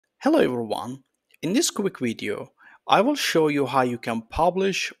Hello everyone. In this quick video, I will show you how you can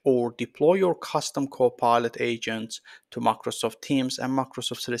publish or deploy your custom Copilot agents to Microsoft Teams and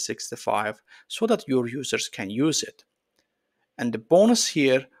Microsoft 365 so that your users can use it. And the bonus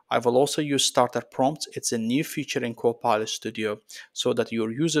here, I will also use starter prompts. It's a new feature in Copilot Studio so that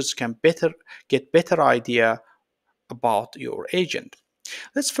your users can get better idea about your agent.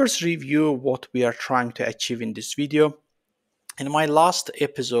 Let's first review what we are trying to achieve in this video. In my last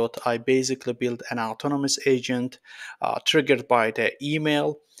episode, I basically built an autonomous agent triggered by the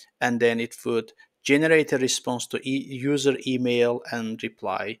email, and then it would generate a response to user email and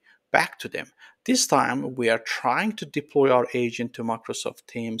reply back to them. This time, we are trying to deploy our agent to Microsoft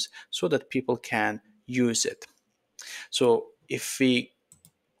Teams so that people can use it. So if we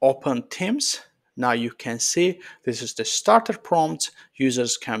open Teams, now you can see this is the starter prompt.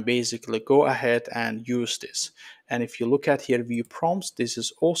 Users can basically go ahead and use this. And if you look at here view prompts, this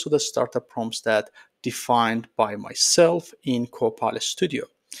is also the starter prompts that defined by myself in Copilot Studio.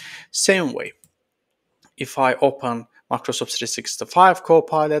 Same way, if I open Microsoft 365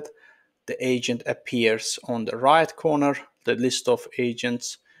 Copilot, the agent appears on the right corner, the list of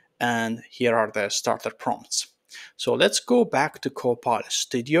agents, and here are the starter prompts. So let's go back to Copilot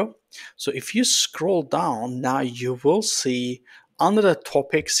Studio. So if you scroll down, now you will see under the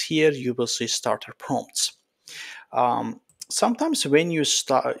topics here, you will see starter prompts. Sometimes when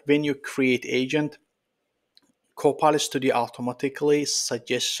you create agent, Copilot Studio automatically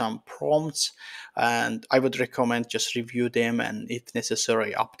suggests some prompts, and I would recommend just review them and if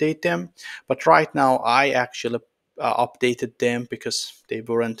necessary update them. But right now I actually updated them because they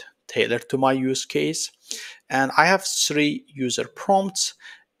weren't tailored to my use case. And I have 3 user prompts,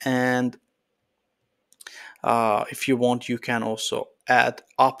 and if you want you can also add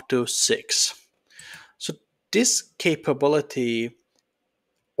up to 6. So this capability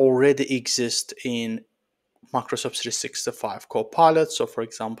already exists in Microsoft 365 Copilot. So for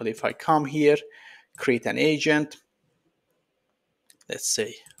example, if I come here, create an agent, let's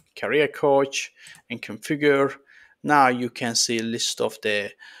say career coach, and configure, now you can see a list of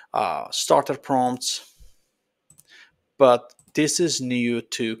the starter prompts, but this is new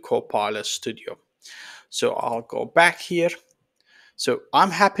to Copilot Studio. So I'll go back here. So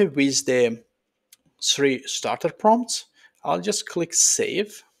I'm happy with the 3 starter prompts. I'll just click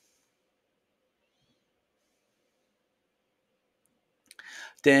save.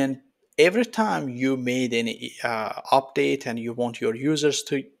 Then every time you made any update and you want your users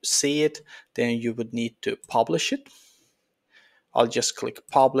to see it, then you would need to publish it. I'll just click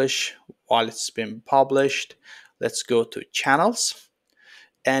publish. While it's been published, let's go to channels.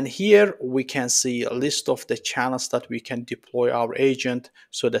 And here we can see a list of the channels that we can deploy our agent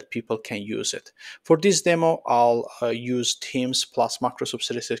so that people can use it. For this demo, I'll use Teams plus Microsoft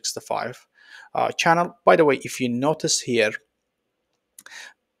 365 channel. By the way, if you notice here,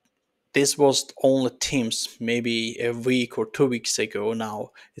 this was only Teams maybe a week or 2 weeks ago.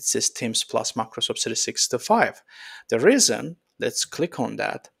 Now it says Teams plus Microsoft 365. The reason, let's click on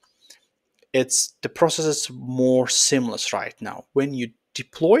that, it's the process is more seamless right now. When you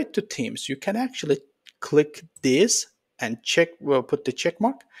deploy it to Teams, you can actually click this and put the check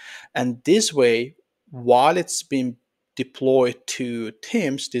mark, and this way, while it's being deployed to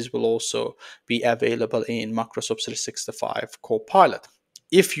Teams, this will also be available in Microsoft 365 Copilot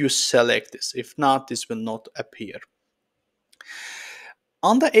if you select this. If not, this will not appear.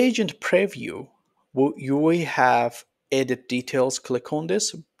 On the agent preview, we have edit details. Click on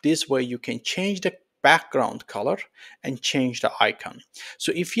this. This way you can change the background color and change the icon.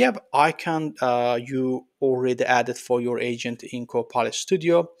 So if you have icon you already added for your agent in Copilot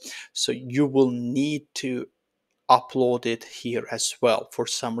Studio, so you will need to upload it here as well. For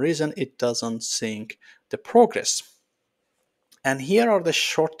some reason it doesn't sync the progress. And here are the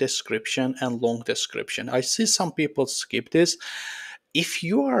short description and long description. I see some people skip this. If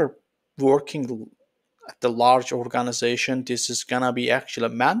you are working at the large organization, this is gonna be actually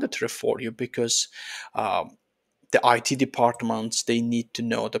mandatory for you because the IT departments, they need to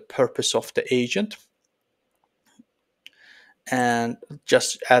know the purpose of the agent. And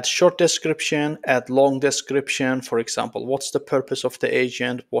just add short description, add long description. For example, what's the purpose of the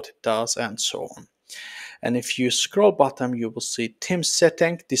agent, what it does, and so on. And if you scroll bottom, you will see Teams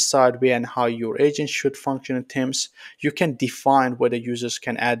setting, decide where and how your agent should function in Teams. You can define whether users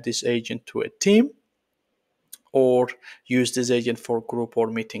can add this agent to a team or use this agent for group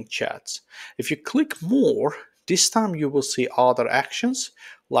or meeting chats. If you click more, this time you will see other actions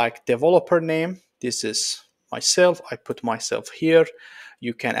like developer name. This is myself. I put myself here.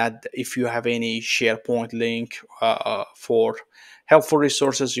 You can add if you have any SharePoint link for helpful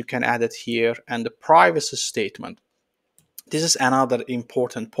resources, you can add it here, and the privacy statement. This is another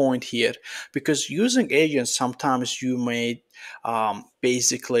important point here, because using agents, sometimes you may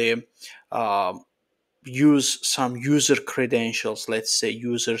basically um, use some user credentials, let's say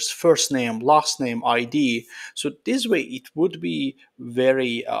user's first name, last name, ID. So this way it would be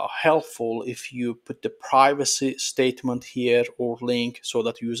very helpful if you put the privacy statement here or link, so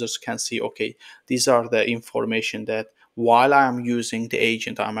that users can see, okay, these are the information that while I'm using the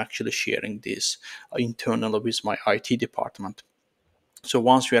agent, I'm actually sharing this internally with my IT department. So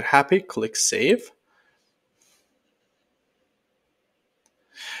once you are happy, click save.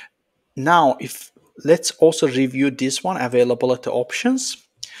 Now, if let's also review this one, availability options.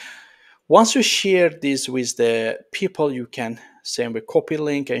 Once you share this with the people, you can send a copy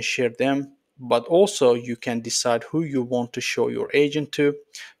link and share them. But also you can decide who you want to show your agent to.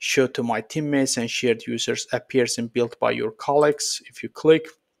 Show to my teammates and shared users appears in built by your colleagues if you click.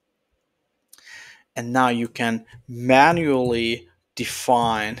 And now you can manually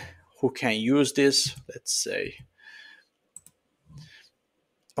define who can use this, let's say.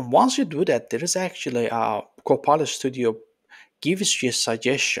 And once you do that, there is actually a Copilot Studio gives you a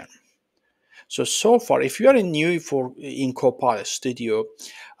suggestion. So far, if you are new in Copilot Studio,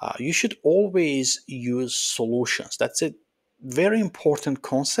 you should always use solutions. That's a very important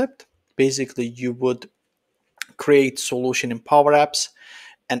concept. Basically, you would create solution in Power Apps,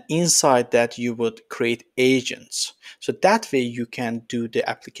 and inside that you would create agents. So that way you can do the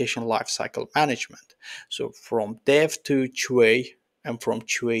application lifecycle management. So from dev to QA, and from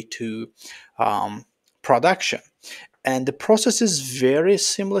QA to production. And the process is very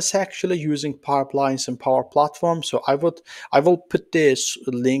seamless, actually, using pipelines and Power Platform. So I will put this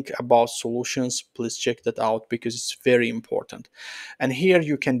link about solutions. Please check that out because it's very important. And here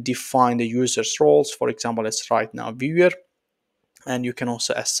you can define the user's roles. For example, it's right now viewer, and you can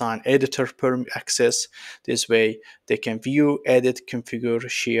also assign editor per access. This way they can view, edit, configure,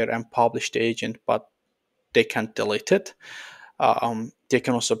 share, and publish the agent, but they can't delete it. They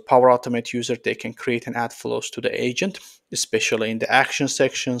can also Power Automate user. They can create and add flows to the agent, especially in the action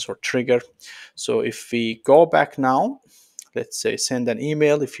sections or trigger. So if we go back now, let's say send an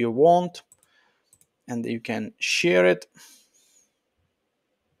email if you want, and you can share it.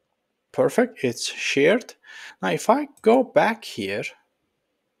 Perfect, it's shared. Now if I go back here,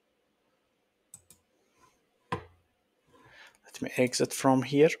 let me exit from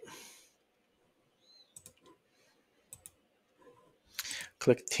here.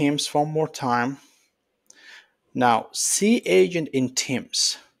 Click Teams one more time. Now, see agent in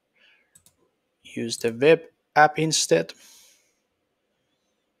Teams. Use the web app instead.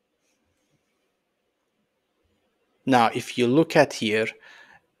 Now, if you look at here,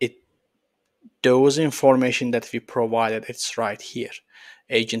 those information that we provided, it's right here.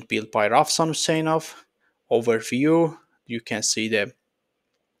 Agent built by Rafsan Husseinov. Overview. You can see the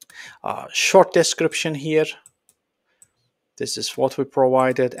short description here. This is what we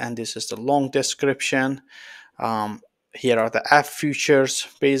provided, and this is the long description. Here are the app features,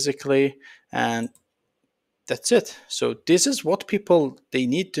 basically, and that's it. So this is what people they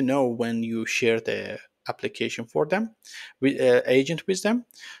need to know when you share the application for them, with agent with them.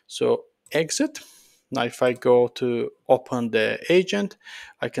 So exit. Now if I go to open the agent,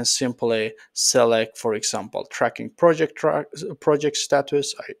 I can simply select, for example, tracking project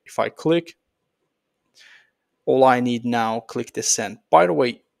status. If I click, all I need now, click the send. By the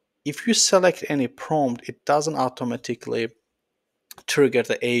way, if you select any prompt, it doesn't automatically trigger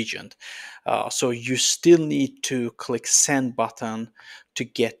the agent. So you still need to click send button to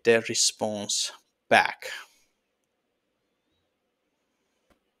get the response back.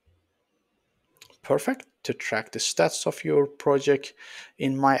 Perfect. To track the stats of your project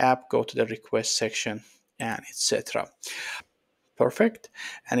in my app, go to the request section and etc. Perfect.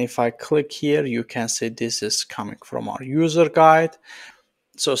 And if I click here, you can see this is coming from our user guide.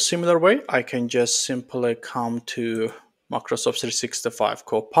 So similar way, I can just simply come to Microsoft 365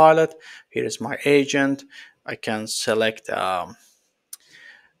 Copilot. Here is my agent. I can select the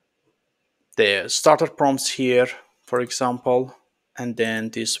starter prompts here, for example, and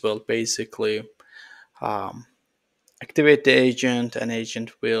then this will basically activate the agent, and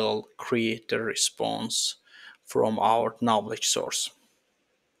agent will create the response from our knowledge source.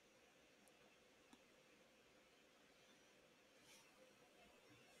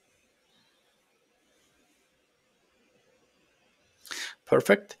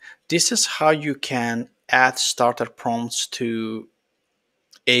 Perfect. This is how you can add starter prompts to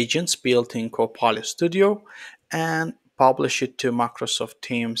agents built in Copilot Studio and publish it to Microsoft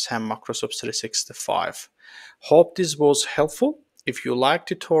Teams and Microsoft 365. Hope this was helpful. If you like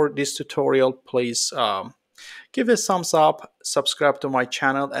this tutorial, please give a thumbs up, subscribe to my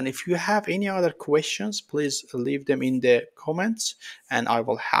channel, and if you have any other questions, please leave them in the comments and I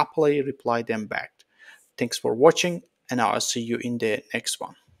will happily reply them back. Thanks for watching, and I'll see you in the next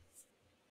one.